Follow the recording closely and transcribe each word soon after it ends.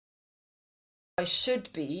I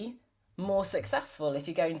should be more successful. If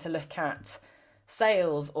you're going to look at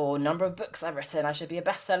sales or number of books I've written, I should be a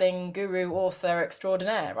best-selling guru, author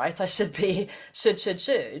extraordinaire, right? I should be,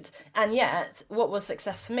 should. And yet, what was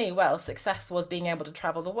success for me? Well, success was being able to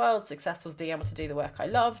travel the world. Success was being able to do the work I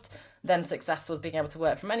loved. Then success was being able to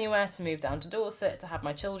work from anywhere, to move down to Dorset, to have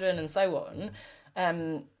my children, and so on.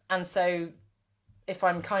 And so if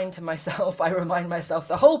I'm kind to myself, I remind myself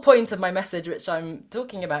the whole point of my message, which I'm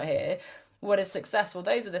talking about here, what is success? Well,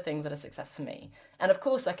 those are the things that are success for me. And of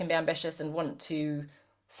course, I can be ambitious and want to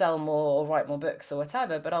sell more or write more books or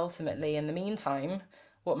whatever. But ultimately, in the meantime,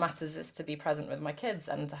 what matters is to be present with my kids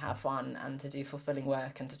and to have fun and to do fulfilling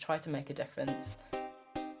work and to try to make a difference.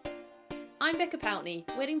 I'm Becca Poutney,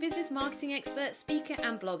 wedding business marketing expert, speaker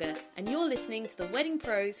and blogger, and you're listening to the Wedding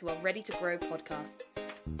Pros Who Are Ready to Grow podcast.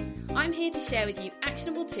 I'm here to share with you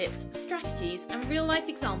actionable tips, strategies and real-life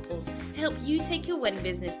examples to help you take your wedding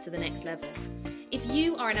business to the next level. If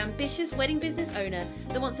you are an ambitious wedding business owner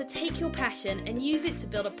that wants to take your passion and use it to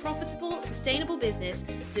build a profitable, sustainable business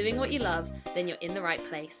doing what you love, then you're in the right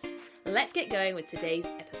place. Let's get going with today's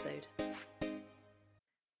episode.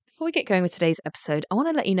 Before we get going with today's episode, I want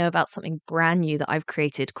to let you know about something brand new that I've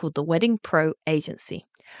created called the Wedding Pro Agency.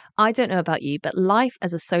 I don't know about you, but life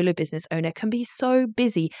as a solo business owner can be so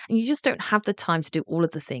busy and you just don't have the time to do all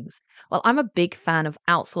of the things. Well, I'm a big fan of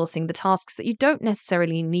outsourcing the tasks that you don't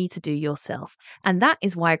necessarily need to do yourself. And that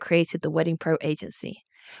is why I created the Wedding Pro Agency.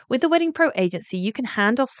 With the Wedding Pro Agency, you can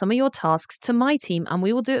hand off some of your tasks to my team and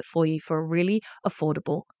we will do it for you for a really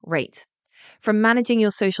affordable rate. From managing your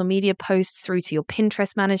social media posts through to your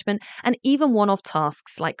Pinterest management and even one-off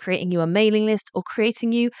tasks like creating you a mailing list or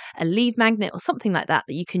creating you a lead magnet or something like that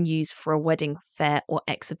you can use for a wedding fair or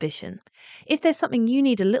exhibition. If there's something you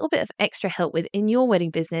need a little bit of extra help with in your wedding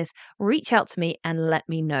business, reach out to me and let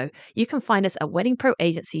me know. You can find us at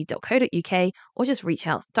weddingproagency.co.uk or just reach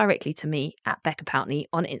out directly to me at Becca Poutney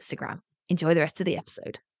on Instagram. Enjoy the rest of the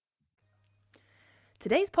episode.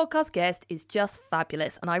 Today's podcast guest is just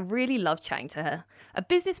fabulous and I really love chatting to her. A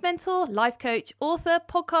business mentor, life coach, author,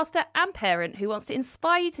 podcaster and parent who wants to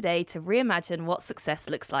inspire you today to reimagine what success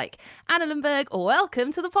looks like. Anna Lundberg,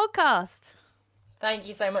 welcome to the podcast. Thank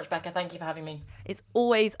you so much, Becca. Thank you for having me. It's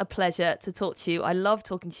always a pleasure to talk to you. I love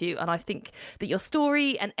talking to you and I think that your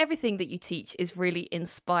story and everything that you teach is really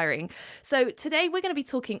inspiring. So today we're going to be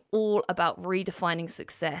talking all about redefining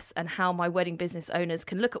success and how my wedding business owners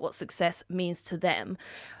can look at what success means to them.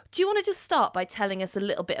 Do you want to just start by telling us a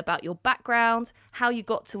little bit about your background, how you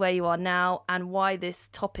got to where you are now and why this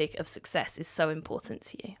topic of success is so important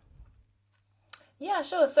to you? Yeah,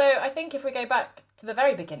 sure. So I think if we go back to the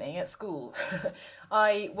very beginning at school,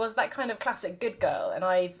 I was that kind of classic good girl, and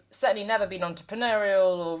I've certainly never been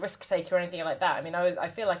entrepreneurial or risk taker or anything like that. I mean, I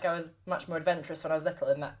feel like I was much more adventurous when I was little,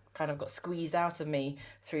 and that kind of got squeezed out of me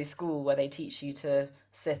through school, where they teach you to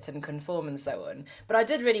sit and conform and so on. But I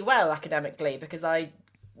did really well academically because I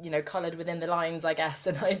coloured within the lines, I guess,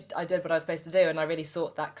 and I did what I was supposed to do, and I really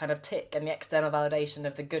sought that kind of tick and the external validation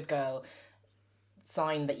of the good girl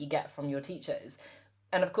sign that you get from your teachers.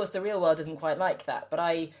 And of course the real world isn't quite like that, but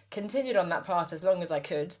I continued on that path as long as I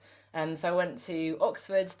could. And so I went to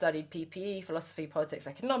Oxford, studied PPE, philosophy, politics,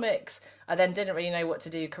 economics. I then didn't really know what to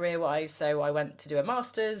do career-wise, so I went to do a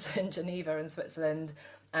master's in Geneva in Switzerland.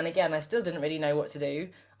 And again, I still didn't really know what to do.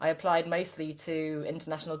 I applied mostly to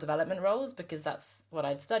international development roles because that's what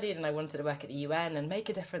I'd studied, and I wanted to work at the UN and make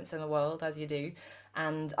a difference in the world, as you do.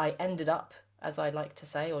 And I ended up, as I like to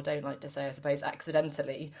say, or don't like to say, I suppose,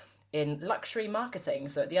 accidentally, in luxury marketing,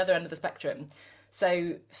 so at the other end of the spectrum.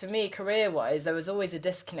 So for me, career-wise, there was always a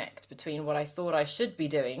disconnect between what I thought I should be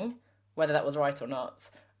doing, whether that was right or not,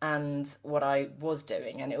 and what I was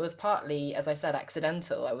doing. And it was partly, as I said,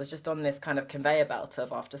 accidental. I was just on this kind of conveyor belt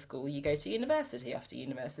of after school, you go to university, after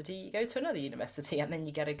university, you go to another university, and then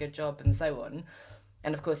you get a good job and so on.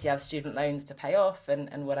 And of course, you have student loans to pay off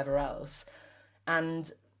and whatever else. And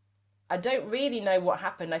I don't really know what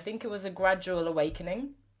happened. I think it was a gradual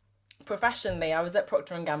awakening. Professionally, I was at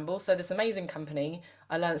Procter & Gamble, so this amazing company.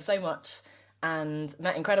 I learned so much and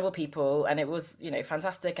met incredible people, and it was,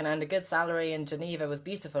 fantastic, and earned a good salary, and Geneva was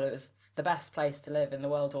beautiful. It was the best place to live in the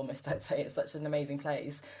world almost, I'd say. It's such an amazing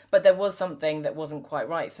place. But there was something that wasn't quite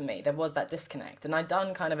right for me. There was that disconnect. And I'd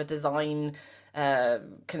done kind of a design,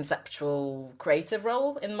 conceptual, creative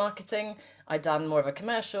role in marketing. I'd done more of a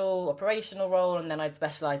commercial, operational role, and then I'd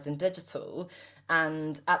specialised in digital.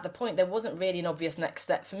 And at the point, there wasn't really an obvious next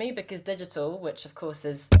step for me because digital, which of course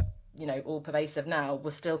is, all pervasive now,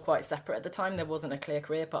 was still quite separate at the time. There wasn't a clear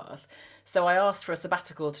career path. So I asked for a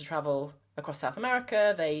sabbatical to travel across South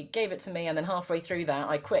America. They gave it to me, and then halfway through that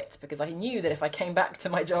I quit, because I knew that if I came back to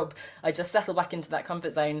my job I'd just settle back into that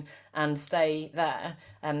comfort zone and stay there.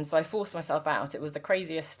 And so I forced myself out. It was the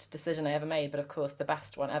craziest decision I ever made, but of course the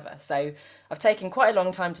best one ever. So I've taken quite a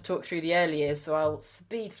long time to talk through the early years, so I'll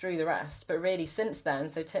speed through the rest. But really since then,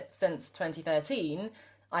 since 2013,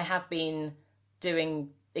 I have been doing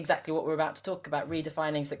exactly what we're about to talk about,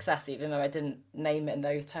 redefining success, even though I didn't name it in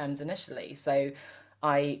those terms initially. So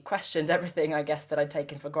I questioned everything, I guess, that I'd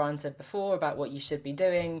taken for granted before about what you should be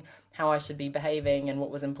doing, how I should be behaving, and what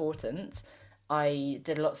was important. I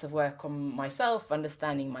did lots of work on myself,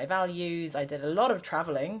 understanding my values. I did a lot of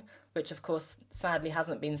traveling, which of course sadly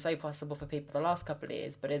hasn't been so possible for people the last couple of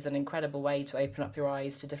years, but is an incredible way to open up your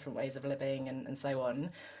eyes to different ways of living and so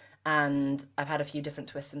on. And I've had a few different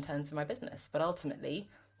twists and turns in my business, but ultimately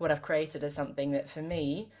what I've created is something that for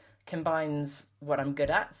me combines what I'm good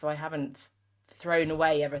at. So I haven't thrown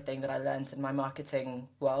away everything that I learned in my marketing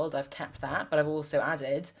world. I've kept that, but I've also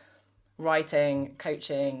added writing,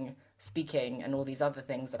 coaching, speaking, and all these other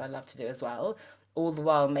things that I love to do as well, all the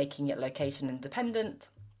while making it location independent,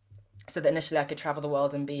 so that initially I could travel the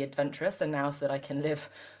world and be adventurous, and now so that I can live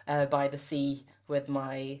by the sea with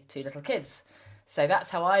my 2 little kids. So that's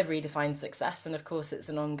how I've redefined success. And of course it's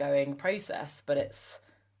an ongoing process, but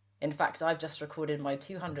in fact, I've just recorded my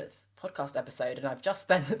 200th podcast episode, and I've just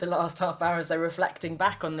spent the last half hour or so reflecting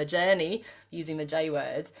back on the journey, using the J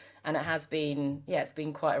word, and it has been, it's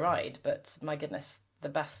been quite a ride, but my goodness, the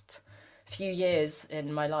best few years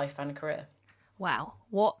in my life and career. Wow,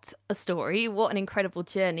 what a story, what an incredible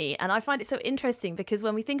journey. And I find it so interesting because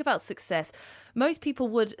when we think about success, most people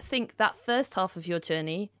would think that first half of your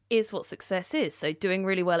journey is what success is. So doing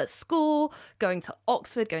really well at school, going to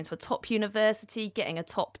Oxford, going to a top university, getting a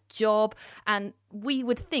top job. And we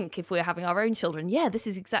would think, if we're having our own children, this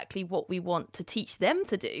is exactly what we want to teach them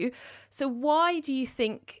to do. So why do you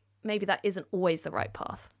think maybe that isn't always the right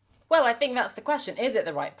path? Well, I think that's the question. Is it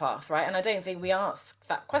the right path, right? And I don't think we ask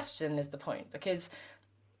that question is the point, because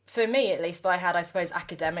for me, at least, I had, I suppose,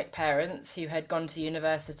 academic parents who had gone to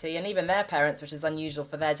university, and even their parents, which is unusual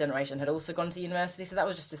for their generation, had also gone to university. So that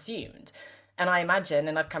was just assumed. And I imagine,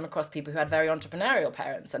 and I've come across people who had very entrepreneurial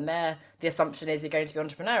parents, and the assumption is you're going to be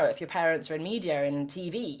entrepreneurial. If your parents are in media and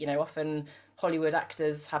TV, often Hollywood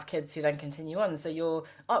actors have kids who then continue on. So your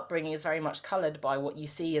upbringing is very much coloured by what you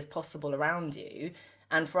see as possible around you.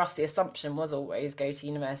 And for us, the assumption was always go to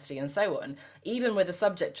university and so on, even with a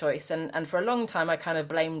subject choice. And for a long time, I kind of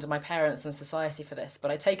blamed my parents and society for this,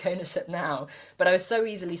 but I take ownership now. But I was so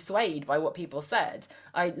easily swayed by what people said.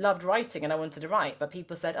 I loved writing and I wanted to write, but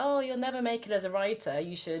people said, oh, you'll never make it as a writer.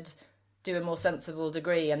 You should do a more sensible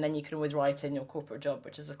degree, and then you can always write in your corporate job,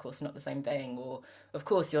 which is of course not the same thing. Or of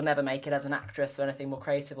course you'll never make it as an actress or anything more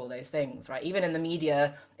creative, all those things, right? Even in the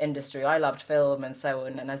media industry, I loved film and so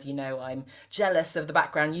on, and as you know, I'm jealous of the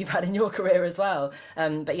background you've had in your career as well.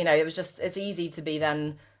 But it was just, it's easy to be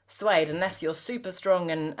then swayed unless you're super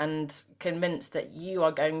strong and convinced that you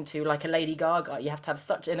are going to, like a Lady Gaga, you have to have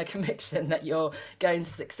such inner conviction that you're going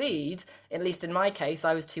to succeed. At least in my case,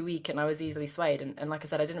 I was too weak and I was easily swayed. And like I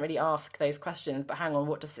said, I didn't really ask those questions, but hang on,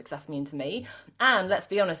 what does success mean to me? And let's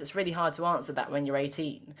be honest, it's really hard to answer that when you're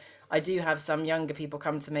 18. I do have some younger people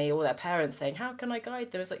come to me, or their parents, saying, how can I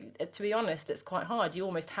guide them? It's like, to be honest, it's quite hard. You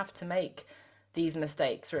almost have to make these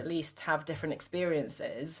mistakes, or at least have different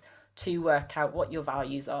experiences to work out what your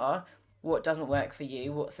values are, what doesn't work for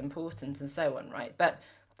you, what's important, and so on, right? But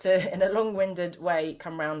to, in a long-winded way,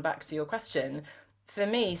 come round back to your question, for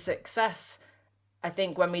me, success, I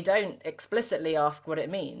think when we don't explicitly ask what it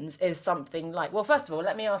means, is something like, well, first of all,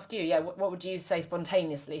 let me ask you, what would you say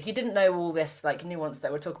spontaneously? If you didn't know all this like nuance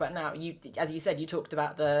that we're talking about now, you, as you said, you talked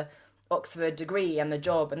about the Oxford degree and the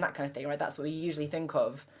job and that kind of thing, right? That's what we usually think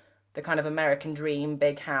of. The kind of American dream,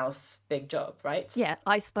 big house, big job, right? Yeah,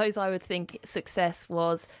 I suppose I would think success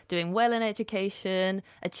was doing well in education,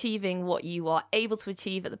 achieving what you are able to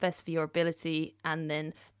achieve at the best of your ability, and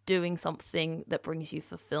then doing something that brings you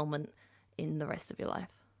fulfillment in the rest of your life.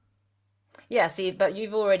 Yeah, see, but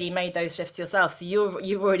you've already made those shifts yourself, so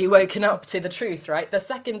you've already woken up to the truth, right? The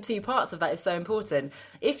second two parts of that is so important.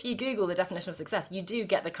 If you Google the definition of success, you do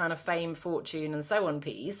get the kind of fame, fortune, and so on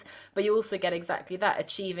piece, but you also get exactly that,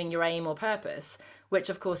 achieving your aim or purpose, which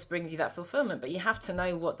of course brings you that fulfillment, but you have to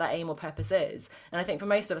know what that aim or purpose is. And I think for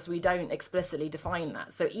most of us, we don't explicitly define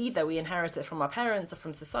that. So either we inherit it from our parents or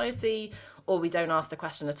from society, or we don't ask the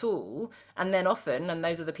question at all. And then often, and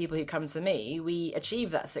those are the people who come to me, we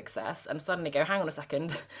achieve that success and suddenly go, hang on a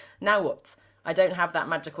second, now what? I don't have that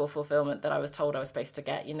magical fulfillment that I was told I was supposed to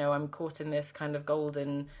get. I'm caught in this kind of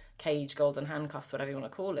golden cage, golden handcuffs, whatever you want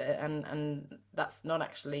to call it. And that's not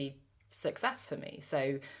actually success for me.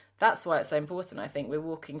 So that's why it's so important. I think we're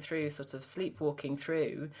walking through, sort of sleepwalking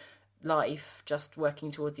through life, just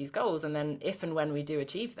working towards these goals. And then if and when we do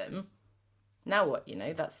achieve them, now what?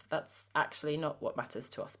 That's actually not what matters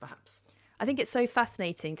to us, perhaps. I think it's so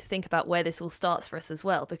fascinating to think about where this all starts for us as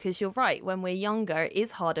well, because you're right, when we're younger, it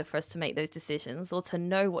is harder for us to make those decisions or to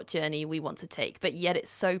know what journey we want to take, but yet it's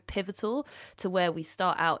so pivotal to where we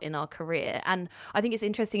start out in our career. And I think it's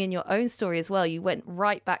interesting in your own story as well, you went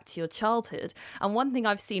right back to your childhood. And one thing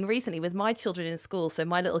I've seen recently with my children in school, so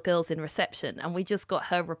my little girl's in reception, and we just got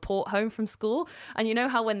her report home from school. And you know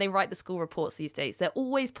how when they write the school reports these days, they're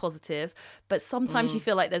always positive, but sometimes you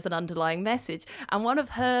feel like there's an underlying message. And one of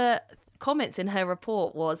her comments in her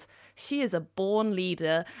report was, she is a born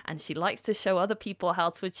leader and she likes to show other people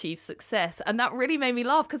how to achieve success. And that really made me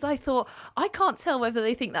laugh, because I thought, I can't tell whether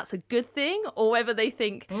they think that's a good thing or whether they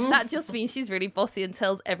think that just means she's really bossy and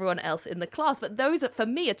tells everyone else in the class. But those are, for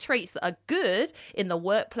me, are traits that are good in the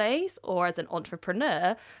workplace or as an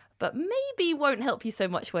entrepreneur, but maybe won't help you so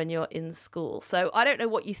much when you're in school. So I don't know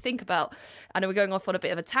what you think about, I know we're going off on a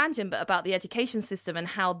bit of a tangent, but about the education system and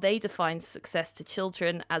how they define success to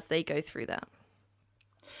children as they go through that.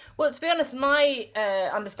 Well, to be honest, my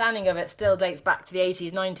understanding of it still dates back to the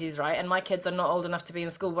 80s, 90s, right? And my kids are not old enough to be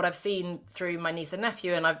in school. What I've seen through my niece and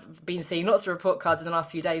nephew, and I've been seeing lots of report cards in the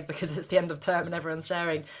last few days because it's the end of term and everyone's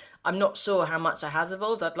sharing, I'm not sure how much it has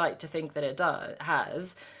evolved. I'd like to think that it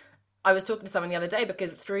has. I was talking to someone the other day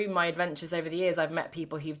because through my adventures over the years, I've met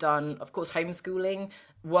people who've done, of course, homeschooling,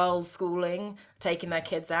 world schooling, taking their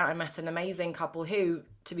kids out. I met an amazing couple who,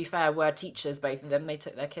 to be fair, were teachers, both of them. They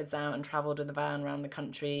took their kids out and travelled in the van around the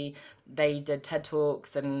country. They did TED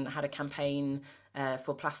Talks and had a campaign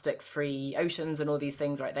for plastics-free oceans and all these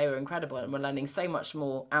things, right? They were incredible and were learning so much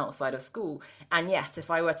more outside of school. And yet, if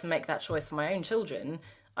I were to make that choice for my own children,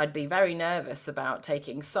 I'd be very nervous about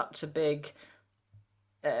taking such a big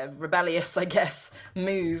rebellious, I guess,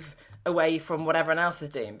 move away from what everyone else is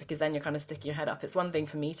doing, because then you're kind of sticking your head up. It's one thing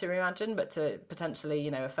for me to imagine, but to potentially,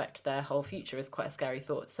 affect their whole future is quite a scary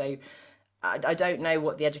thought. So I don't know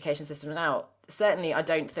what the education system is now. Certainly, I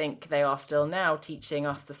don't think they are still now teaching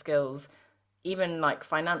us the skills, even like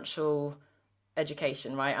financial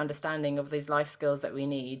education, right? Understanding of these life skills that we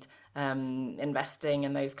need, investing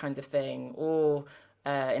and those kinds of things, or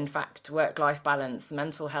in fact, work-life balance,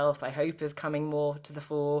 mental health, I hope, is coming more to the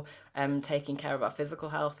fore, taking care of our physical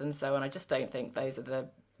health and so on. I just don't think those are the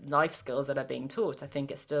life skills that are being taught. I think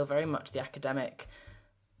it's still very much the academic,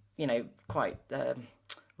 quite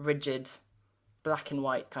rigid, black and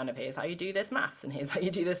white kind of, here's how you do this maths and here's how you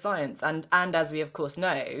do this science. And as we, of course,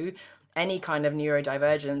 know, any kind of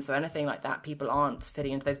neurodivergence or anything like that, people aren't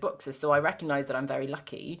fitting into those boxes. So I recognise that I'm very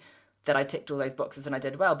lucky that I ticked all those boxes and I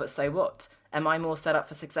did well, but so what? Am I more set up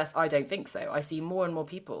for success? I don't think so. I see more and more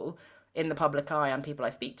people in the public eye and people I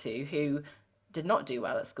speak to who did not do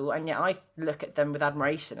well at school, and yet I look at them with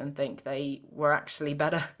admiration and think they were actually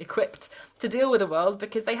better equipped to deal with the world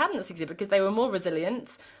because they hadn't succeeded, because they were more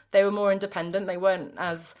resilient, they were more independent, they weren't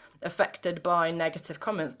as affected by negative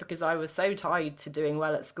comments because I was so tied to doing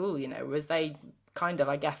well at school, whereas they kind of,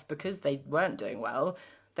 I guess, because they weren't doing well,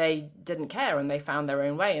 they didn't care and they found their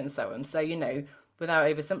own way and so on. So, without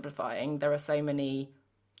oversimplifying, there are so many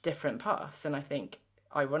different paths. And I think,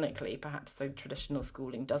 ironically, perhaps the traditional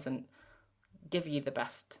schooling doesn't give you the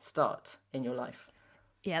best start in your life.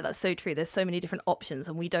 Yeah, that's so true. There's so many different options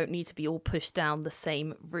and we don't need to be all pushed down the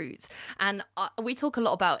same route. And we talk a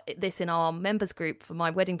lot about this in our members group for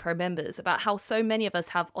my Wedding Pro members, about how so many of us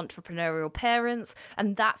have entrepreneurial parents,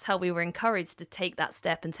 and that's how we were encouraged to take that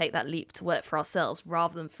step and take that leap to work for ourselves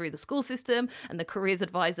rather than through the school system and the careers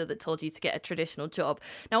advisor that told you to get a traditional job.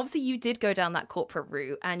 Now, obviously, you did go down that corporate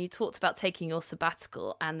route and you talked about taking your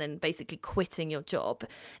sabbatical and then basically quitting your job.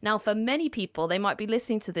 Now, for many people, they might be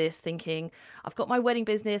listening to this thinking, I've got my wedding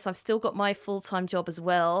business, I've still got my full-time job as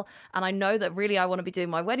well, and I know that really I want to be doing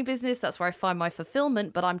my wedding business, that's where I find my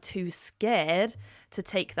fulfillment, but I'm too scared to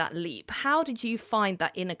take that leap. How did you find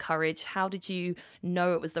that inner courage? How did you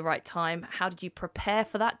know it was the right time? How did you prepare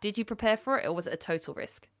for that? Did you prepare for it, or was it a total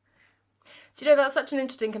risk? Do you know, that's such an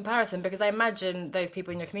interesting comparison, because I imagine those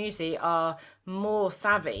people in your community are more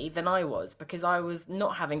savvy than I was, because I was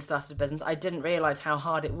not having started a business. I didn't realise how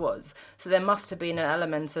hard it was. So there must have been an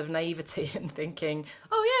element of naivety in thinking,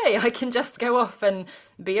 oh yay, I can just go off and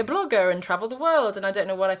be a blogger and travel the world. And I don't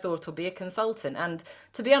know what I thought, or be a consultant. And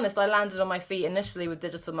to be honest, I landed on my feet initially with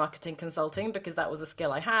digital marketing consulting because that was a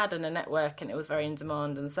skill I had and a network, and it was very in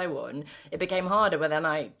demand and so on. It became harder when then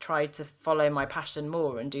I tried to follow my passion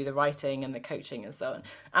more and do the writing and the coaching and so on.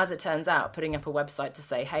 As it turns out, putting up a website to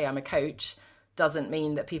say, hey, I'm a coach, doesn't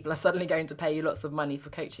mean that people are suddenly going to pay you lots of money for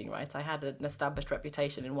coaching, right? I had an established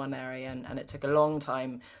reputation in one area, and it took a long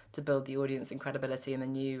time to build the audience and credibility in the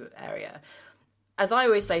new area. As I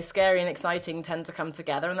always say, scary and exciting tend to come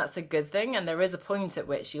together, and that's a good thing. And there is a point at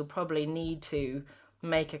which you'll probably need to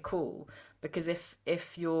make a call, because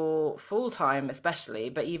if your full-time especially,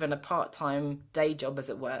 but even a part-time day job as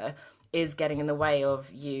it were, is getting in the way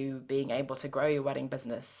of you being able to grow your wedding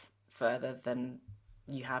business further than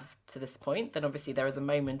you have to this point, then obviously there is a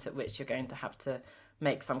moment at which you're going to have to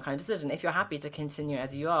make some kind of decision. If you're happy to continue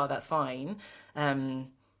as you are, that's fine,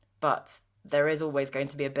 but there is always going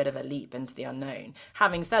to be a bit of a leap into the unknown.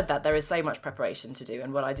 Having said that, there is so much preparation to do,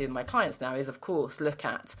 and what I do with my clients now is, of course, look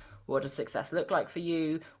at what does success look like for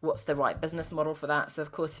you, what's the right business model for that. So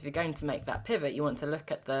of course, if you're going to make that pivot, you want to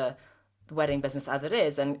look at the wedding business as it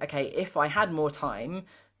is, and okay, if I had more time,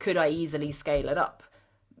 could I easily scale it up?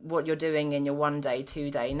 What you're doing in your 1 day, 2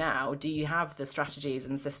 day now, do you have the strategies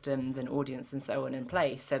and systems and audience and so on in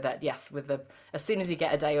place, so that yes, as soon as you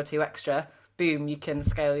get a day or two extra, boom, you can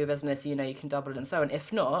scale your business, you can double it and so on.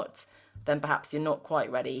 If not, then perhaps you're not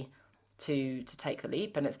quite ready to take the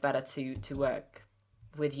leap, and it's better to work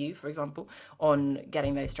with you, for example, on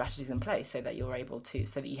getting those strategies in place so that you're able to,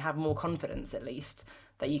 so that you have more confidence at least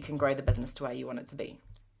that you can grow the business to where you want it to be.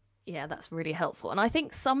 Yeah, that's really helpful. And I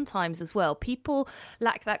think sometimes as well, people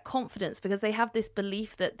lack that confidence because they have this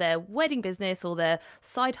belief that their wedding business or their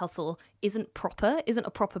side hustle isn't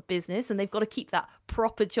a proper business, and they've got to keep that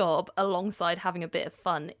proper job alongside having a bit of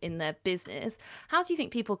fun in their business. How do you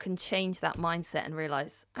think people can change that mindset and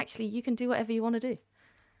realize, actually, you can do whatever you want to do?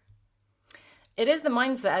 It is the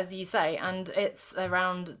mindset, as you say, and it's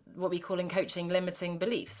around what we call in coaching limiting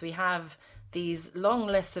beliefs. We have these long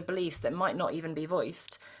lists of beliefs that might not even be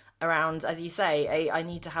voiced around, as you say, I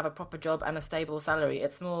need to have a proper job and a stable salary.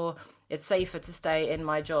 It's safer to stay in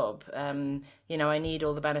my job. I need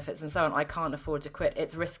all the benefits and so on. I can't afford to quit.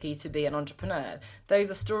 It's risky to be an entrepreneur.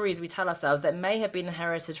 Those are stories we tell ourselves that may have been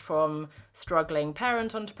inherited from struggling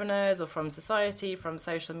parent entrepreneurs or from society, from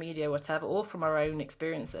social media, whatever, or from our own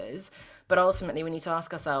experiences. But ultimately, we need to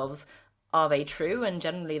ask ourselves, are they true? And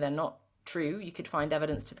generally, they're not true. You could find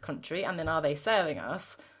evidence to the contrary. And then are they serving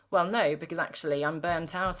us? Well, no, because actually I'm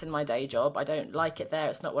burnt out in my day job. I don't like it there.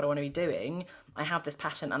 It's not what I want to be doing. I have this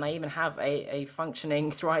passion, and I even have a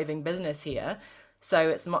functioning, thriving business here. So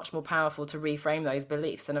it's much more powerful to reframe those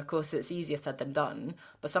beliefs. And of course, it's easier said than done.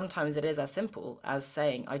 But sometimes it is as simple as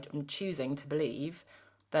saying, I'm choosing to believe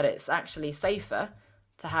that it's actually safer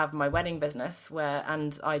to have my wedding business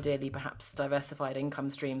and ideally perhaps diversified income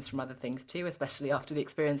streams from other things too, especially after the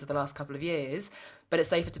experience of the last couple of years. But it's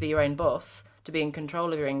safer to be your own boss, to be in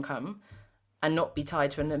control of your income and not be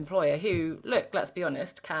tied to an employer who, look, let's be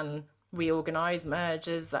honest, can reorganise,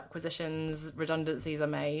 mergers, acquisitions, redundancies are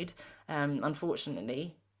made.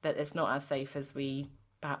 Unfortunately, that it's not as safe as we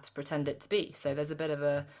perhaps pretend it to be. So there's a bit of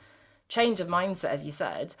a change of mindset, as you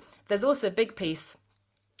said. There's also a big piece.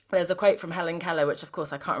 There's a quote from Helen Keller, which of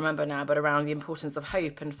course I can't remember now, but around the importance of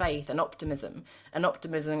hope and faith and optimism. And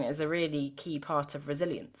optimism is a really key part of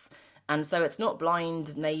resilience. And so it's not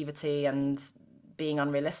blind naivety and being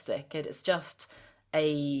unrealistic. It's just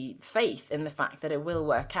a faith in the fact that it will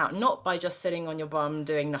work out, not by just sitting on your bum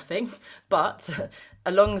doing nothing, but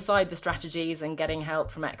alongside the strategies and getting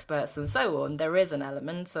help from experts and so on, there is an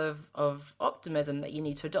element of optimism that you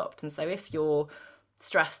need to adopt. And so if you're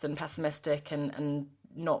stressed and pessimistic and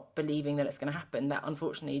not believing that it's going to happen, that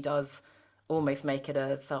unfortunately does almost make it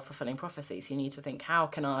a self-fulfilling prophecy. So you need to think, how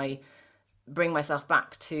can I bring myself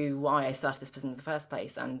back to why I started this business in the first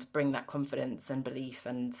place and bring that confidence and belief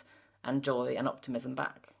and joy and optimism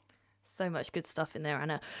back. So much good stuff in there,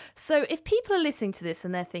 Anna. So if people are listening to this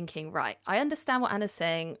and they're thinking, right, I understand what Anna's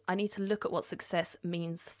saying, I need to look at what success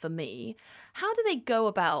means for me. How do they go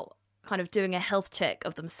about kind of doing a health check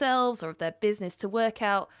of themselves or of their business to work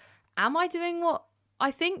out, am I doing what I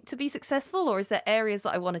think to be successful, or is there areas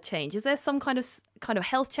that I want to change? Is there some kind of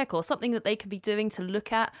health check or something that they can be doing to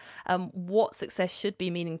look at what success should be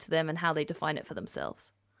meaning to them and how they define it for themselves?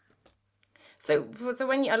 So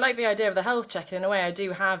I like the idea of the health check. In a way, I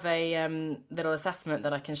do have a little assessment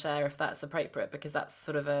that I can share if that's appropriate, because that's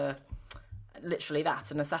sort of literally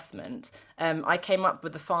an assessment. I came up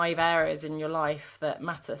with the 5 areas in your life that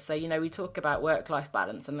matter. So, we talk about work-life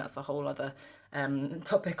balance, and that's a whole other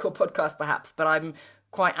topic or podcast perhaps, but I'm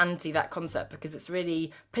quite anti that concept because it's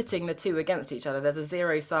really pitting the two against each other. There's a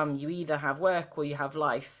zero sum. You either have work or you have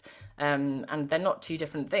life, and they're not two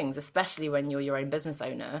different things, especially when you're your own business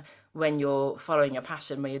owner, when you're following your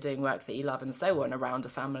passion, when you're doing work that you love and so on around a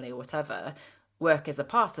family or whatever. work is a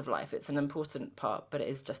part of life. It's an important part, but it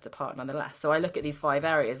is just a part nonetheless. So I look at these 5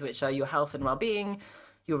 areas, which are your health and well-being,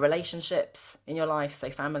 your relationships in your life, so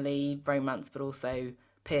family, romance, but also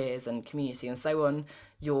peers and community and so on.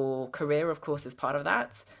 Your career, of course, is part of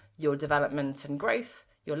that. Your development and growth,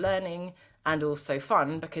 your learning, and also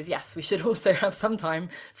fun, because yes, we should also have some time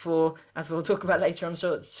for, as we'll talk about later, I'm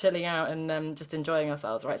sure, chilling out and just enjoying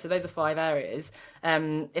ourselves, right? So those are 5 areas.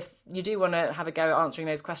 If you do want to have a go at answering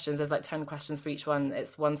those questions, there's like 10 questions for each one.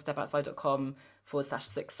 It's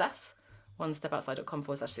onestepoutside.com/success,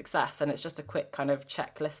 onestepoutside.com/success, and it's just a quick kind of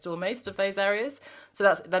checklist almost of those areas. So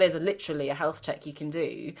that is literally a health check you can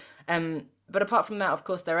do. But apart from that, of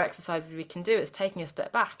course, there are exercises we can do. It's taking a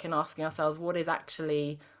step back and asking ourselves, what is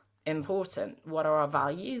actually important? What are our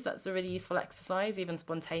values? That's a really useful exercise, even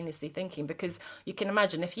spontaneously thinking, because you can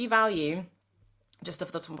imagine if you value, just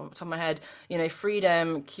off the top of my head,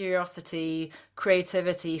 freedom, curiosity,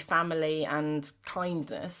 creativity, family, and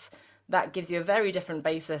kindness, that gives you a very different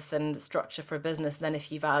basis and structure for a business than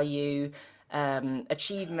if you value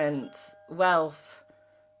achievement, wealth,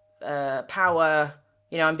 power.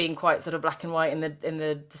 I'm being quite sort of black and white in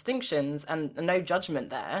the distinctions, and no judgment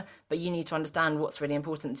there, but you need to understand what's really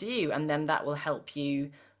important to you, and then that will help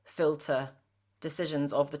you filter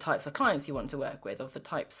decisions of the types of clients you want to work with, of the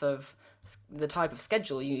type of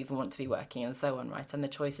schedule you even want to be working, and so on, right? And the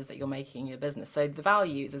choices that you're making in your business. So the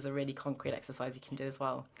values is a really concrete exercise you can do as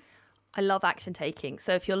well. I love action taking.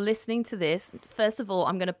 So if you're listening to this, first of all,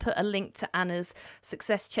 I'm going to put a link to Anna's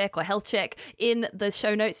success check or health check in the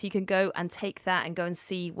show notes. You can go and take that and go and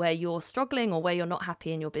see where you're struggling or where you're not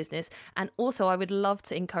happy in your business. And also, I would love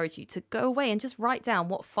to encourage you to go away and just write down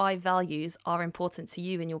what 5 values are important to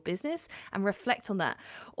you in your business and reflect on that.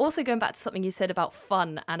 Also, going back to something you said about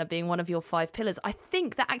fun, Anna, being one of your 5 pillars, I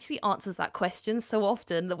think that actually answers that question so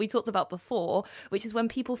often that we talked about before, which is when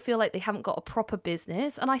people feel like they haven't got a proper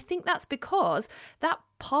business. And I think that's because that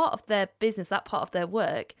part of their business, that part of their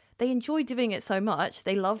work, they enjoy doing it so much.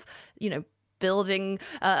 They love, building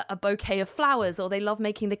a bouquet of flowers, or they love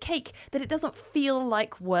making the cake, that it doesn't feel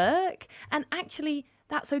like work. And actually,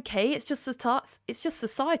 that's okay. It's just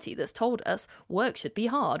society that's told us work should be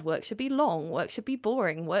hard, work should be long, work should be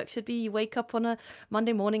boring, work should be you wake up on a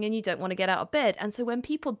Monday morning and you don't want to get out of bed. And so when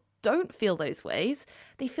people don't feel those ways,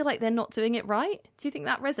 they feel like they're not doing it right. Do you think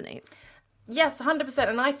that resonates? Yes, 100%.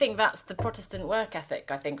 And I think that's the Protestant work ethic,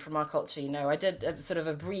 from our culture. I did a sort of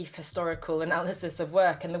a brief historical analysis of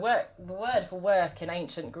work, and the word for work in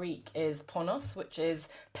ancient Greek is ponos, which is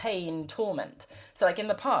pain, torment. So like in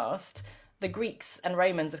the past, the Greeks and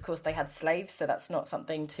Romans, of course, they had slaves, so that's not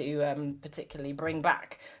something to particularly bring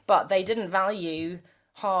back. But they didn't value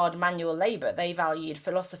hard manual labour. They valued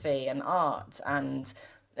philosophy and art, and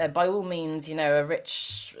by all means, a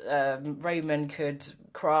rich Roman could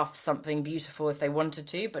craft something beautiful if they wanted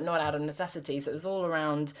to, but not out of necessity. So it was all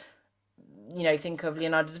around, think of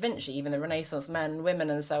Leonardo da Vinci, even the Renaissance men and women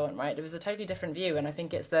and so on, right? It was a totally different view. And I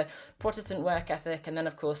think it's the Protestant work ethic, and then,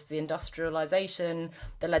 of course, the industrialization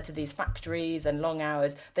that led to these factories and long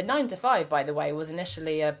hours. The 9 to 5, by the way, was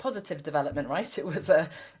initially a positive development, right? It was an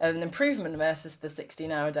improvement versus the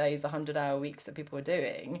 16-hour days, 100-hour weeks that people were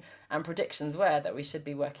doing. And predictions were that we should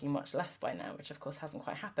be working much less by now, which, of course, hasn't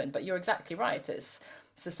quite happened. But you're exactly right. It's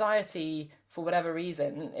society, for whatever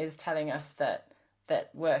reason, is telling us that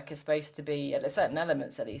work is supposed to be, at certain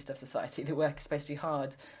elements at least of society, the work is supposed to be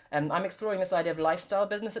hard. I'm exploring this idea of lifestyle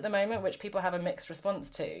business at the moment, which people have a mixed response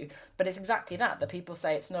to, but it's exactly that people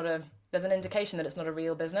say there's an indication that it's not a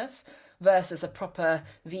real business versus a proper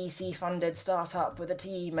VC funded startup with a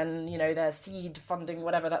team and, their seed funding,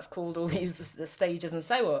 whatever that's called, all these stages and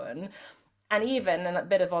so on. And even, and a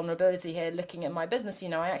bit of vulnerability here, looking at my business,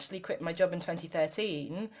 I actually quit my job in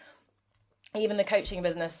 2013. Even the coaching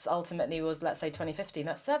business ultimately was, let's say, 2015.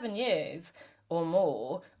 That's 7 years or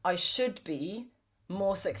more. I should be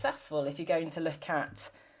more successful if you're going to look at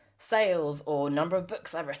sales or number of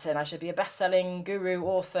books I've written. I should be a best-selling guru,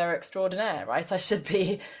 author extraordinaire, right? I should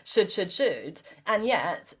be, should. And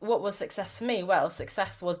yet, what was success for me? Well,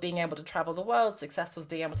 success was being able to travel the world. Success was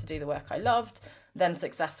being able to do the work I loved. Then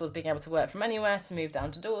success was being able to work from anywhere, to move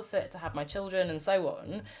down to Dorset, to have my children, and so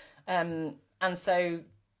on. And so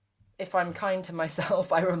if I'm kind to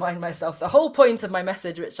myself, I remind myself the whole point of my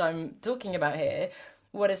message, which I'm talking about here,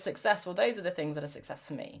 what is success? Well, those are the things that are success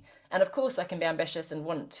for me. And of course, I can be ambitious and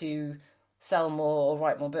want to sell more or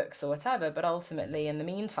write more books or whatever, but ultimately, in the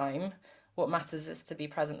meantime, what matters is to be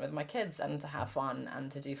present with my kids and to have fun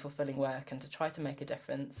and to do fulfilling work and to try to make a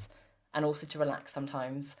difference, and also to relax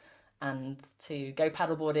sometimes and to go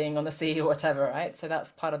paddleboarding on the sea or whatever, right? So that's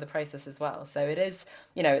part of the process as well. So it is,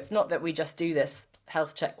 it's not that we just do this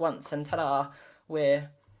health check once and ta-da, we're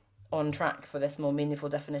on track for this more meaningful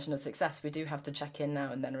definition of success. We do have to check in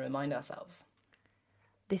now and then and remind ourselves.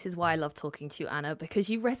 This is why I love talking to you, Anna, because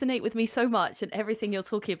you resonate with me so much, and everything you're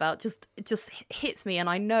talking about just hits me. And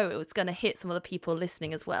I know it's going to hit some of the people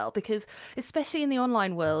listening as well, because especially in the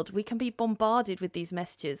online world, we can be bombarded with these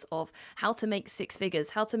messages of how to make 6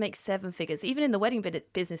 figures, how to make 7 figures. Even in the wedding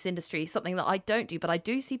business industry, something that I don't do, but I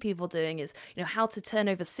do see people doing is, how to turn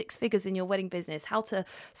over 6 figures in your wedding business, how to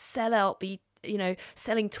sell out, be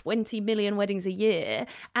selling 20 million weddings a year.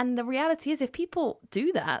 And the reality is, if people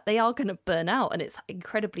do that, they are going to burn out, and it's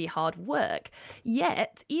incredibly hard work.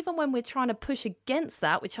 Yet, even when we're trying to push against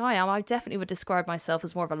that, which I definitely would describe myself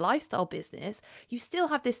as more of a lifestyle business, you still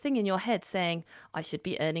have this thing in your head saying, I should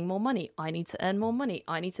be earning more money. I need to earn more money.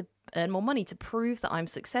 I need to earn more money to prove that I'm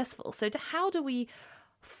successful. So how do we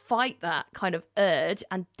fight that kind of urge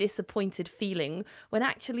and disappointed feeling when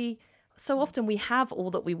actually so often we have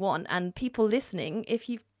all that we want? And people listening, if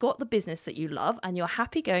you've got the business that you love and you're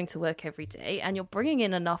happy going to work every day and you're bringing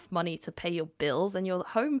in enough money to pay your bills and you're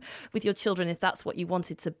home with your children, if that's what you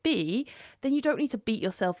want it to be, then you don't need to beat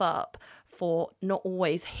yourself up for not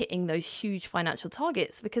always hitting those huge financial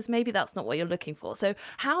targets, because maybe that's not what you're looking for. So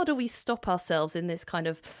how do we stop ourselves in this kind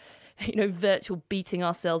of, virtual beating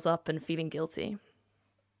ourselves up and feeling guilty?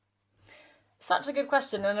 Such a good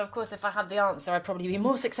question. And of course, if I had the answer, I'd probably be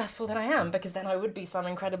more successful than I am, because then I would be some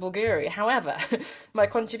incredible guru. However, my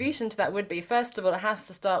contribution to that would be, first of all, it has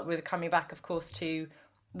to start with coming back, of course, to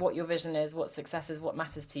what your vision is, what success is, what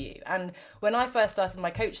matters to you. And when I first started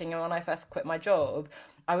my coaching and when I first quit my job,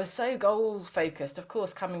 I was so goals focused, of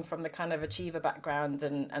course, coming from the kind of achiever background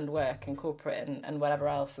and work and corporate and whatever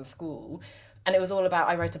else in school. And it was all about,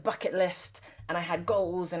 I wrote a bucket list and I had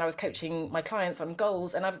goals and I was coaching my clients on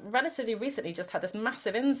goals. And I've relatively recently just had this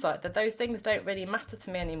massive insight that those things don't really matter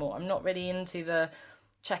to me anymore. I'm not really into the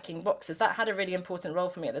checking boxes. That had a really important role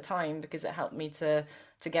for me at the time, because it helped me to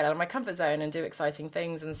get out of my comfort zone and do exciting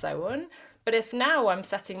things and so on. But if now I'm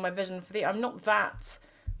setting my vision for I'm not that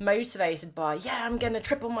motivated by, I'm going to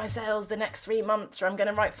triple my sales the next 3 months, or I'm going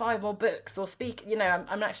to write 5 more books or speak,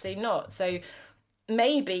 I'm actually not. So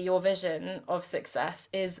maybe your vision of success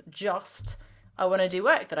is just, I want to do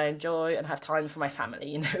work that I enjoy and have time for my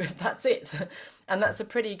family, that's it. And that's a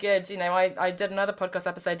pretty good, I did another podcast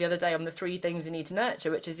episode the other day on the 3 things you need to nurture,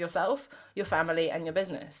 which is yourself, your family, and your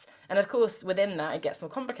business. And of course, within that, it gets more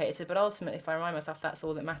complicated, but ultimately, if I remind myself that's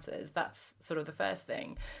all that matters, that's sort of the first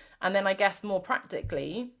thing. And then I guess more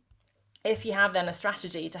practically, if you have then a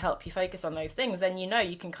strategy to help you focus on those things, then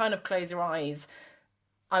you can kind of close your eyes.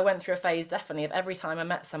 I went through a phase definitely of every time I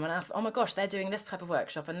met someone else, oh my gosh, they're doing this type of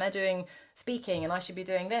workshop and they're doing speaking and I should be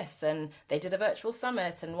doing this, and they did a virtual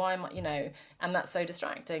summit and why am I, and that's so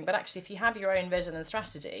distracting. But actually, if you have your own vision and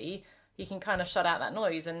strategy, you can kind of shut out that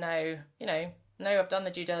noise and know, I've done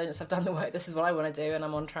the due diligence, I've done the work, this is what I want to do and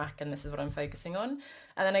I'm on track and this is what I'm focusing on.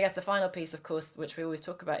 And then I guess the final piece, of course, which we always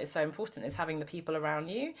talk about is so important, is having the people around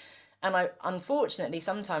you. And unfortunately,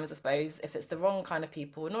 sometimes I suppose if it's the wrong kind of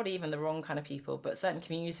people, not even the wrong kind of people, but certain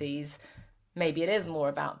communities, maybe it is more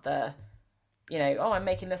about the, I'm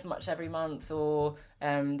making this much every month, or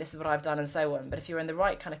this is what I've done and so on. But if you're in the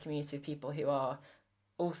right kind of community of people who are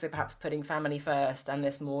also perhaps putting family first and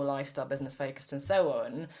this more lifestyle business focused and so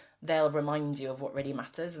on, they'll remind you of what really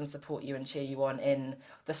matters and support you and cheer you on in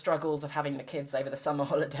the struggles of having the kids over the summer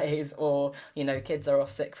holidays, or kids are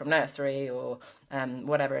off sick from nursery, or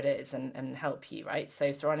whatever it is, and help you, right?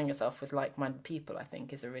 So surrounding yourself with like-minded people, I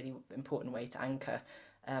think, is a really important way to anchor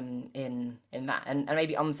in that, and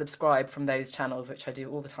maybe unsubscribe from those channels, which I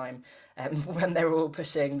do all the time, when they're all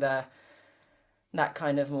pushing that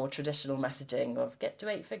kind of more traditional messaging of get to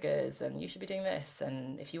 8 figures and you should be doing this,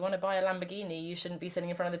 and if you want to buy a Lamborghini you shouldn't be sitting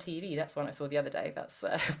in front of the TV. That's one I saw the other day. That's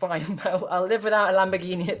fine. I'll live without a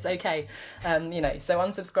Lamborghini, it's okay. So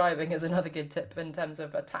unsubscribing is another good tip in terms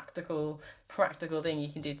of a tactical, practical thing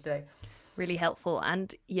you can do today. Really helpful.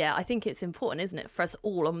 And I think it's important, isn't it, for us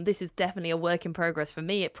all, and this is definitely a work in progress for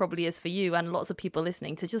me, it probably is for you and lots of people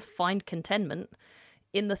listening, to just find contentment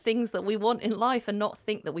in the things that we want in life and not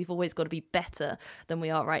think that we've always got to be better than we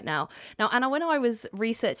are right now. Now, Anna, when I was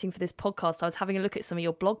researching for this podcast, I was having a look at some of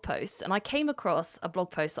your blog posts, and I came across a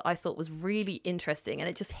blog post that I thought was really interesting, and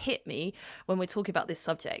it just hit me when we're talking about this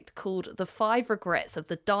subject, called The 5 Regrets of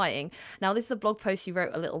the Dying. Now, this is a blog post you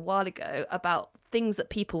wrote a little while ago about things that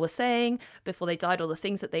people were saying before they died, or the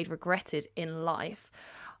things that they'd regretted in life.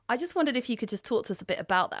 I just wondered if you could just talk to us a bit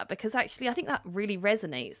about that, because actually I think that really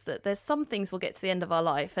resonates, that there's some things we'll get to the end of our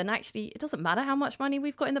life and actually it doesn't matter how much money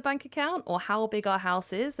we've got in the bank account or how big our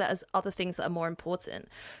house is. There's other things that are more important.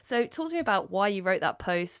 So talk to me about why you wrote that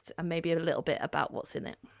post and maybe a little bit about what's in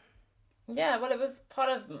it. Yeah, well, it was part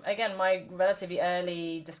of, again, my relatively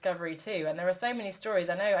early discovery too. And there are so many stories.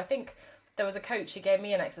 I think there was a coach who gave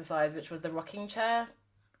me an exercise, which was the rocking chair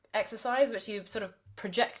exercise, which you sort of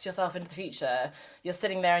project yourself into the future. You're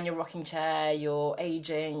sitting there in your rocking chair, you're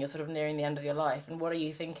aging, you're sort of nearing the end of your life. And what are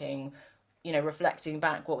you thinking? Reflecting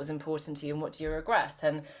back, what was important to you and what do you regret?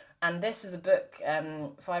 And this is a book,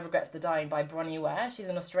 Five Regrets of the Dying by Bronnie Ware. She's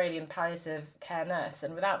an Australian palliative care nurse.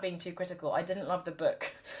 And without being too critical, I didn't love the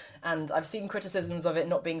book. And I've seen criticisms of it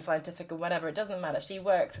not being scientific or whatever. It doesn't matter. She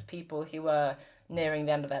worked with people who were nearing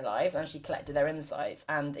the end of their lives and she collected their insights.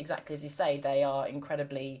 And exactly as you say, they are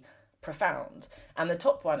incredibly profound. And the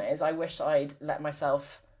top one is, I wish I'd let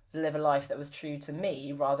myself live a life that was true to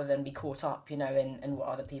me rather than be caught up, in what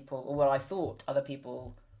other people, or what I thought other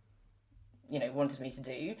people wanted me to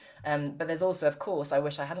do. But there's also, of course, I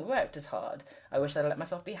wish I hadn't worked as hard. I wish I'd let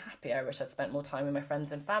myself be happy. I wish I'd spent more time with my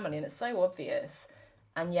friends and family. And it's so obvious.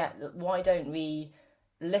 And yet, why don't we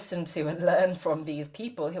listen to and learn from these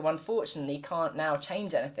people who unfortunately can't now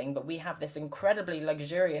change anything, but we have this incredibly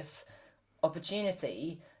luxurious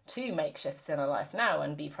opportunity to make shifts in our life now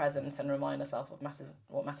and be present and remind ourselves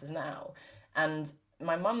what matters now. And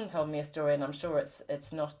my mum told me a story, and I'm sure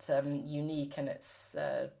it's not unique, and it's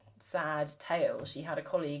sad tale. She had a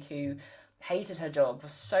colleague who hated her job,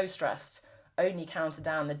 was so stressed, only counted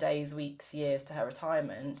down the days, weeks, years to her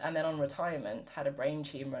retirement, and then on retirement had a brain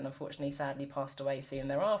tumour and unfortunately sadly passed away soon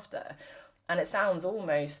thereafter. And it sounds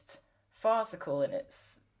almost farcical in its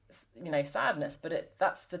sadness, but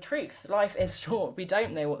that's the truth. Life is short. We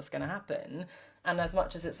don't know what's going to happen. And as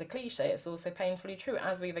much as it's a cliche, it's also painfully true,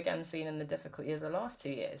 as we've again seen in the difficult years of the last 2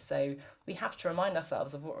 years. So we have to remind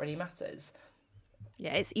ourselves of what really matters.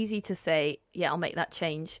 Yeah, it's easy to say, yeah, I'll make that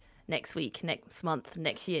change next week, next month,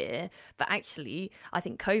 next year. But actually, I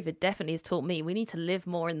think COVID definitely has taught me we need to live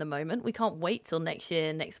more in the moment. We can't wait till next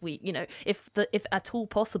year, next week. If at all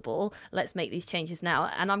possible, let's make these changes now.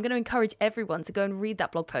 And I'm going to encourage everyone to go and read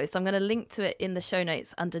that blog post. I'm going to link to it in the show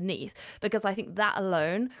notes underneath, because I think that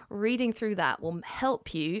alone, reading through that, will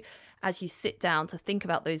help you as you sit down to think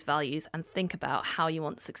about those values and think about how you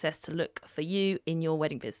want success to look for you in your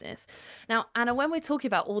wedding business. Now, Anna, when we're talking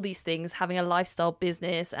about all these things, having a lifestyle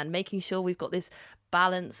business and making sure we've got this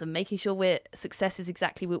balance and making sure success is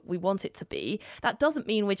exactly what we want it to be, that doesn't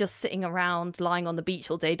mean we're just sitting around lying on the beach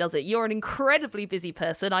all day, does it? You're an incredibly busy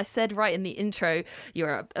person. I said right in the intro,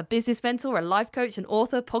 you're a business mentor, a life coach, an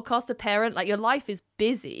author, podcaster, parent. Like, your life is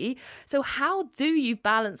busy. So how do you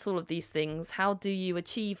balance all of these things? How do you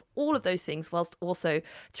achieve all of those things whilst also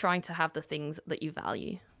trying to have the things that you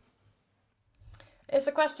value? It's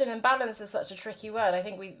a question, and balance is such a tricky word. I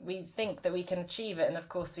think we think that we can achieve it, and of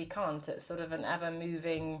course we can't. It's sort of an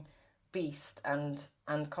ever-moving beast and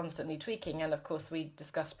constantly tweaking. And of course we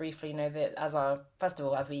discussed briefly, that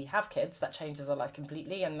as we have kids, that changes our life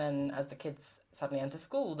completely. And then as the kids suddenly enter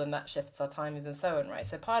school, then that shifts our timings and so on, right?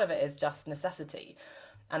 So part of it is just necessity.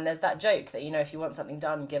 And there's that joke that, if you want something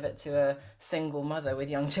done, give it to a single mother with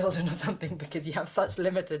young children or something, because you have such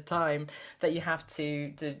limited time that you have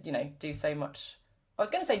to do so much. I was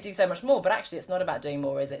going to say do so much more, but actually it's not about doing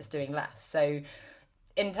more, is it? It's doing less. So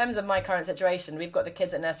in terms of my current situation, we've got the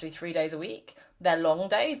kids at nursery 3 days a week. They're long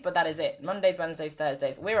days, but that is it. Mondays, Wednesdays,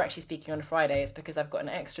 Thursdays. We're actually speaking on Fridays because I've got an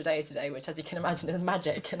extra day today, which, as you can imagine, is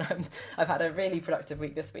magic. And I've had a really productive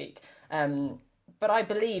week this week. But I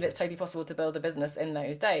believe it's totally possible to build a business in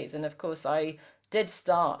those days. And of course, I did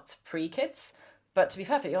start pre-kids. But to be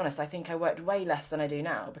perfectly honest, I think I worked way less than I do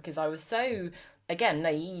now, because I was so, again,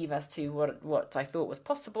 naive as to what I thought was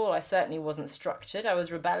possible. I certainly wasn't structured. I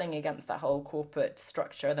was rebelling against that whole corporate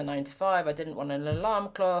structure of the 9 to 5. I didn't want an alarm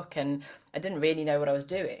clock, and I didn't really know what I was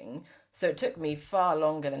doing. So it took me far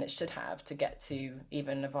longer than it should have to get to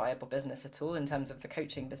even a viable business at all in terms of the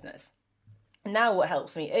coaching business. Now what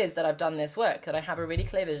helps me is that I've done this work, that I have a really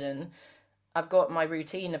clear vision. I've got my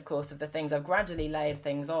routine, of course, of the things. I've gradually layered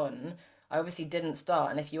things on. I obviously didn't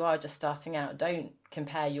start. And if you are just starting out, don't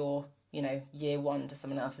compare your year 1 to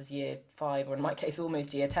someone else's year 5, or in my case,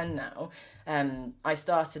 almost year 10 now. I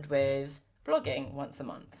started with blogging once a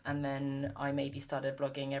month, and then I maybe started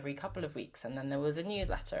blogging every couple of weeks, and then there was a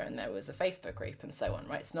newsletter, and there was a Facebook group, and so on,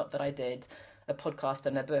 right? It's not that I did a podcast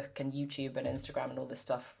and a book and YouTube and Instagram and all this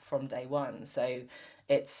stuff from day one. So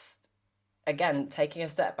it's, again, taking a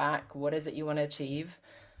step back. What is it you want to achieve?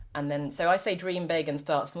 And then, so I say dream big and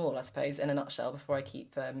start small, I suppose, in a nutshell, before I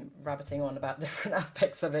keep rabbiting on about different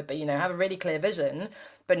aspects of it. But, have a really clear vision,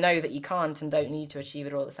 but know that you can't and don't need to achieve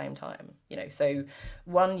it all at the same time. So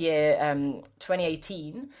one year,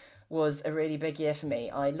 2018, was a really big year for me.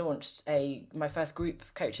 I launched my first group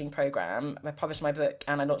coaching program, I published my book,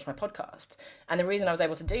 and I launched my podcast. And the reason I was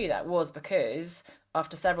able to do that was because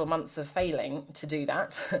after several months of failing to do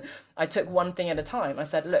that, I took one thing at a time. I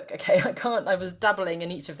said, look, okay, I was dabbling in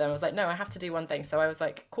each of them. I was like, no, I have to do one thing. So I was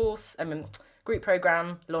like, group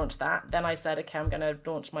program, launched that. Then I said, okay, I'm going to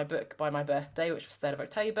launch my book by my birthday, which was 3rd of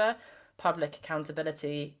October, public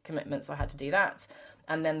accountability commitments. So I had to do that.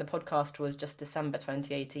 And then the podcast was just December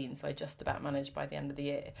 2018. So I just about managed by the end of the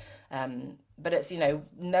year. But it's,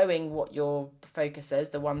 knowing what your focus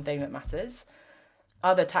is, the one thing that matters.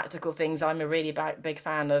 Other tactical things, I'm a really big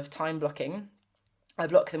fan of time blocking. I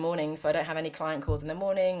block the morning, so I don't have any client calls in the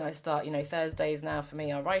morning. I start, Thursdays now for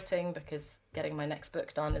me are writing, because getting my next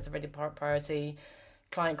book done is a really priority.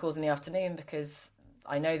 Client calls in the afternoon, because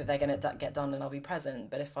I know that they're going to get done and I'll be present.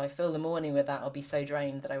 But if I fill the morning with that, I'll be so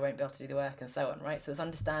drained that I won't be able to do the work, and so on, right? So it's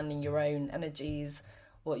understanding your own energies,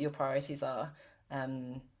 what your priorities are.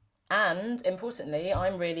 And importantly,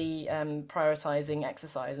 I'm really prioritising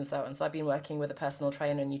exercise and so on. So I've been working with a personal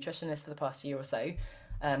trainer and nutritionist for the past year or so.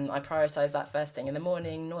 I prioritise that first thing in the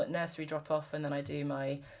morning, nursery drop off, and then I do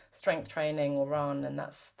my strength training or run, and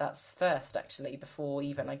that's first actually, before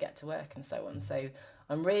even I get to work and so on. So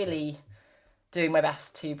I'm really doing my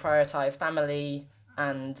best to prioritise family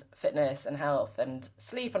and fitness and health, and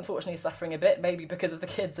sleep unfortunately suffering a bit, maybe because of the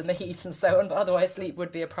kids and the heat and so on, but otherwise sleep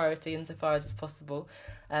would be a priority insofar as it's possible.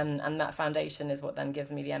 And that foundation is what then gives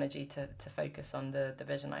me the energy to focus on the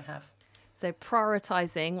vision I have. So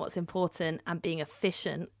prioritizing what's important and being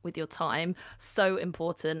efficient with your time, so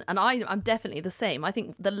important. And I'm definitely the same. I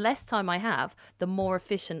think the less time I have, the more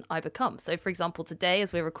efficient I become. So for example, today,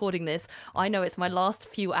 as we're recording this, I know it's my last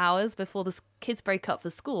few hours before the kids break up for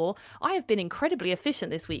school. I have been incredibly efficient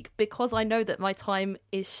this week because I know that my time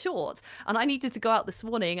is short. And I needed to go out this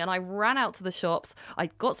morning, and I ran out to the shops. I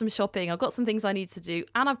got some shopping. I've got some things I need to do,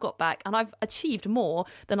 and I've got back, and I've achieved more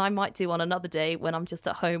than I might do on another day when I'm just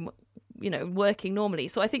at home working normally.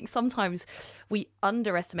 So I think sometimes we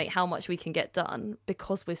underestimate how much we can get done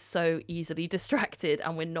because we're so easily distracted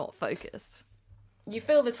and we're not focused. You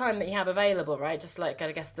fill the time that you have available, right? Just like,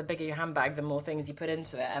 I guess, the bigger your handbag, the more things you put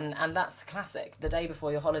into it. And that's classic. The day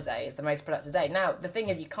before your holiday is the most productive day. Now, the thing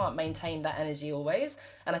is, you can't maintain that energy always.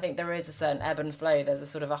 And I think there is a certain ebb and flow. There's a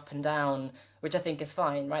sort of up and down, which I think is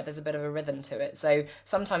fine, right? There's a bit of a rhythm to it. So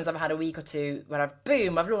sometimes I've had a week or two where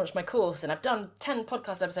I've launched my course and I've done 10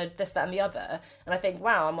 podcast episodes, this, that, and the other. And I think,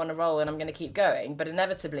 wow, I'm on a roll and I'm going to keep going. But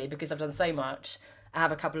inevitably, because I've done so much, I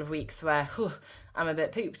have a couple of weeks where I'm a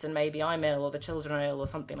bit pooped, and maybe I'm ill or the children are ill or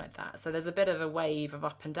something like that. So there's a bit of a wave of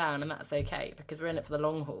up and down, and that's okay, because we're in it for the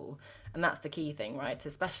long haul. And that's the key thing, right?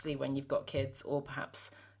 Especially when you've got kids, or perhaps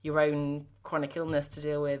your own chronic illness to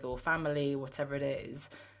deal with, or family, whatever it is.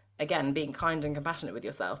 Again, being kind and compassionate with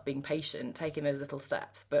yourself, being patient, taking those little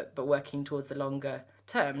steps, but working towards the longer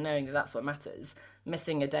term, knowing that that's what matters.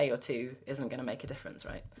 Missing a day or two isn't going to make a difference,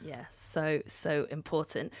 right? Yeah, so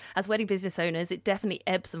important. As wedding business owners, it definitely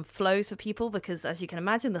ebbs and flows for people, because as you can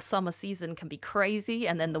imagine, the summer season can be crazy,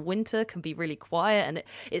 and then the winter can be really quiet, and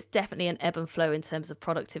it's definitely an ebb and flow in terms of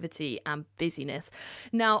productivity and busyness.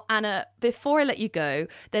 Now, Anna, before I let you go,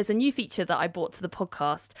 there's a new feature that I brought to the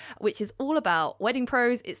podcast, which is all about wedding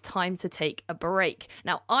pros. It's time to take a break.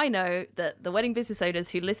 Now, I know that the wedding business owners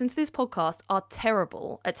who listen to this podcast are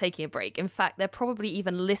terrible at taking a break. In fact, they're probably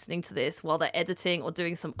even listening to this while they're editing or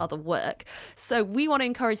doing some other work. So we want to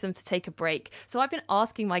encourage them to take a break. So I've been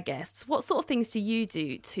asking my guests, what sort of things do you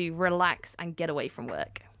do to relax and get away from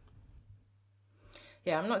work?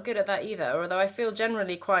 Yeah, I'm not good at that either, although I feel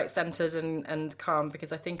generally quite centered and calm,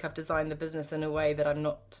 because I think I've designed the business in a way that I'm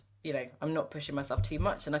not pushing myself too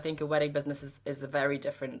much. And I think a wedding business is a very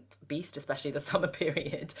different beast, especially the summer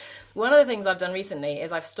period. One of the things I've done recently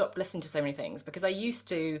is I've stopped listening to so many things, because I used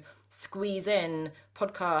to squeeze in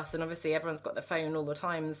podcasts, and obviously everyone's got their phone all the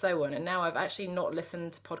time and so on. And now I've actually not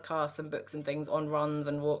listened to podcasts and books and things on runs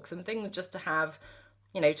and walks and things, just to have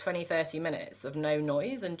 20, 30 minutes of no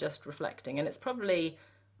noise and just reflecting. And it's probably,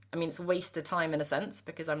 it's wasted time in a sense,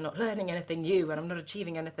 because I'm not learning anything new and I'm not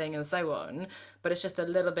achieving anything and so on. But it's just a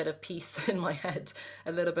little bit of peace in my head,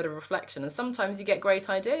 a little bit of reflection. And sometimes you get great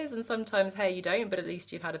ideas, and sometimes, hey, you don't, but at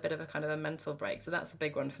least you've had a bit of a kind of a mental break. So that's a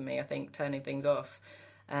big one for me, I think, turning things off.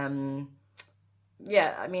 Again,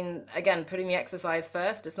 putting the exercise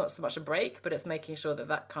first. It's not so much a break, but it's making sure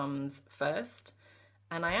that comes first.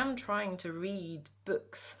 and I am trying to read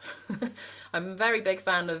books. I'm a very big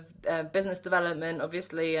fan of business development,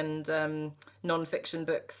 obviously, and non-fiction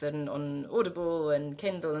books and on Audible and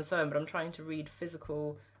Kindle and so on, but I'm trying to read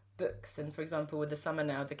physical books. And for example, with the summer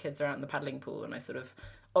now, the kids are out in the paddling pool, and I sort of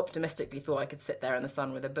optimistically thought I could sit there in the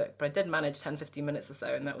sun with a book, but I did manage 10-15 minutes or so,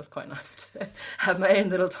 and that was quite nice to have my own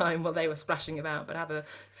little time while they were splashing about. But have a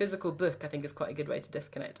physical book, I think, is quite a good way to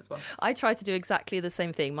disconnect as well. I try to do exactly the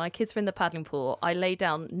same thing. My kids were in the paddling pool. I lay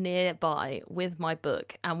down nearby with my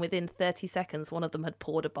book, and within 30 seconds one of them had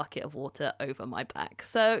poured a bucket of water over my back.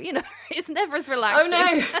 So, you know, it's never as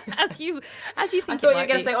relaxing as you think. I thought you were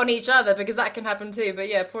going to say on each other, because that can happen too, but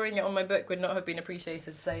yeah, pouring it on my book would not have been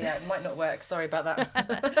appreciated. So yeah, it might not work. Sorry about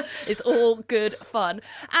that. It's all good fun.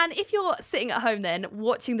 And if you're sitting at home then,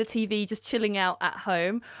 watching the TV, just chilling out at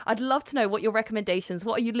home, I'd love to know what your recommendations,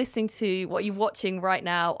 what are you listening to, what are you watching right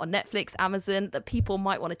now on Netflix, Amazon, that people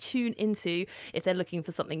might want to tune into if they're looking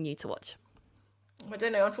for something new to watch? I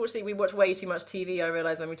don't know. Unfortunately, we watch way too much TV, I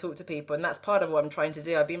realise, when we talk to people, and that's part of what I'm trying to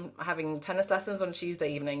do. I've been having tennis lessons on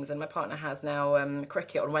Tuesday evenings, and my partner has now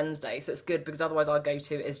cricket on Wednesday, so it's good, because otherwise our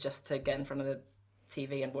go-to is just to get in front of the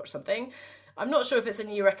TV and watch something. I'm not sure if it's a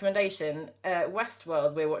new recommendation.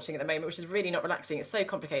 Westworld we're watching at the moment, which is really not relaxing. It's so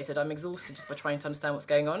complicated. I'm exhausted just by trying to understand what's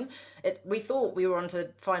going on. We thought we were on to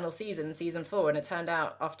final season 4, and it turned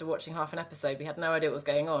out after watching half an episode, we had no idea what was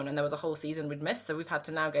going on, and there was a whole season we'd missed. So we've had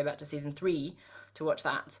to now go back to season 3 to watch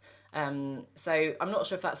that. So I'm not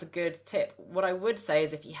sure if that's a good tip. What I would say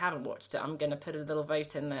is if you haven't watched it, I'm going to put a little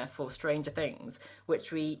vote in there for Stranger Things,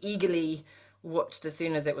 which we eagerly watched as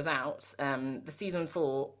soon as it was out. The season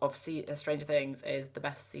 4 of Stranger Things is the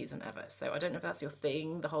best season ever. So I don't know if that's your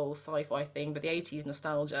thing, the whole sci-fi thing, but the 80s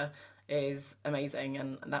nostalgia is amazing,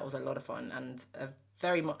 and that was a lot of fun, and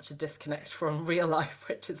very much a disconnect from real life,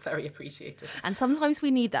 which is very appreciated. And sometimes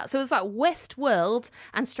we need that. So it's like Westworld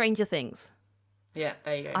and Stranger Things. Yeah,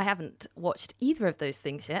 there you go. I haven't watched either of those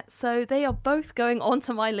things yet, so they are both going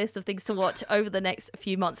onto my list of things to watch over the next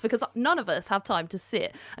few months, because none of us have time to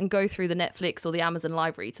sit and go through the Netflix or the Amazon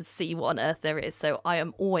library to see what on earth there is. So I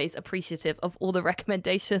am always appreciative of all the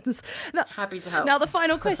recommendations. Now, happy to help. Now, the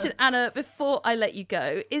final question, Anna, before I let you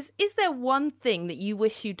go, is there one thing that you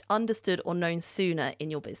wish you'd understood or known sooner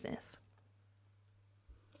in your business?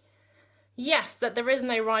 Yes, that there is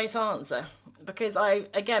no right answer, because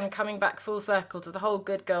again, coming back full circle to the whole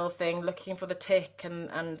good girl thing, looking for the tick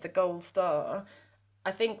and the gold star,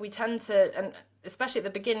 I think we tend to, and especially at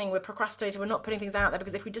the beginning, we're procrastinating, we're not putting things out there,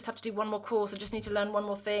 because if we just have to do one more course, I just need to learn one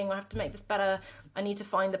more thing, I have to make this better, I need to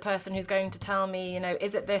find the person who's going to tell me,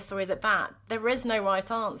 is it this or is it that? There is no right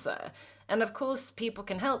answer. And of course, people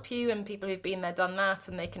can help you, and people who've been there, done that,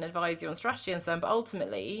 and they can advise you on strategy and so on, but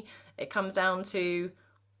ultimately, it comes down to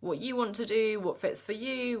what you want to do, what fits for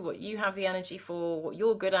you, what you have the energy for, what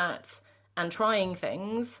you're good at, and trying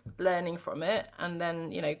things, learning from it, and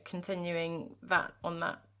then, continuing that on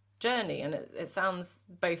that journey. And it sounds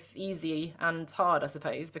both easy and hard, I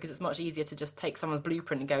suppose, because it's much easier to just take someone's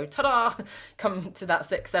blueprint and go, ta-da, come to that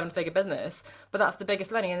 6-7 figure business. But that's the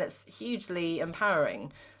biggest learning, and it's hugely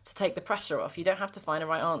empowering to take the pressure off. You don't have to find a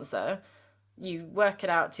right answer. You work it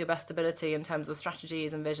out to your best ability in terms of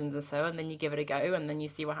strategies and visions and so on, and then you give it a go, and then you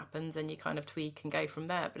see what happens, and you kind of tweak and go from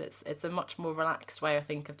there. But it's a much more relaxed way, I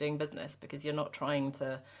think, of doing business, because you're not trying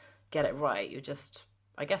to get it right. You're just,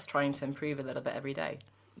 I guess, trying to improve a little bit every day.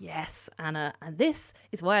 Yes, Anna, and this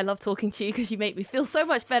is why I love talking to you, because you make me feel so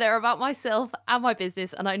much better about myself and my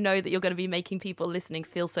business, and I know that you're going to be making people listening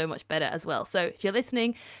feel so much better as well. So if you're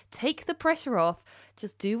listening, take the pressure off,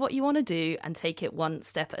 just do what you want to do and take it one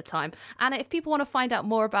step at a time. Anna, if people want to find out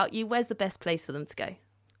more about you, where's the best place for them to go?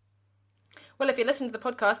 Well, if you're listening to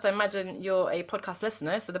the podcast, I imagine you're a podcast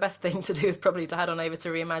listener, so the best thing to do is probably to head on over to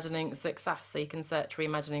Reimagining Success. So you can search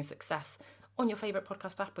Reimagining Success on your favourite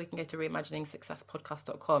podcast app, or you can go to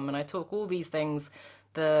reimaginingsuccesspodcast.com, and I talk all these things,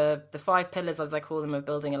 the 5 pillars, as I call them, of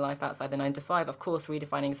building a life outside the 9 to 5, of course,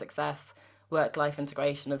 redefining success, work-life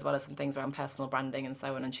integration, as well as some things around personal branding and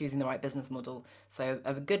so on, and choosing the right business model. So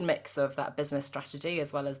a good mix of that business strategy,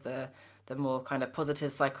 as well as the more kind of positive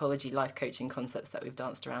psychology, life coaching concepts that we've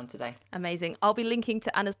danced around today. Amazing. I'll be linking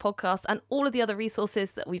to Anna's podcast and all of the other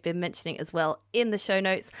resources that we've been mentioning as well in the show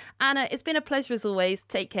notes. Anna, it's been a pleasure as always.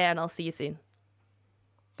 Take care, and I'll see you soon.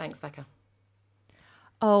 Thanks, Becca.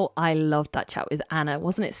 Oh, I loved that chat with Anna.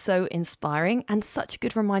 Wasn't it so inspiring and such a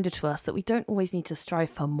good reminder to us that we don't always need to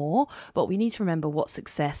strive for more, but we need to remember what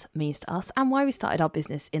success means to us and why we started our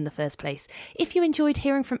business in the first place. If you enjoyed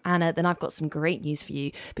hearing from Anna, then I've got some great news for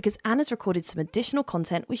you, because Anna's recorded some additional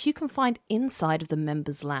content which you can find inside of the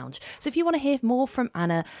Members Lounge. So if you want to hear more from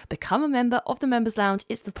Anna, become a member of the Members Lounge.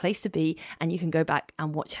 It's the place to be, and you can go back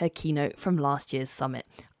and watch her keynote from last year's summit.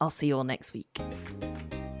 I'll see you all next week.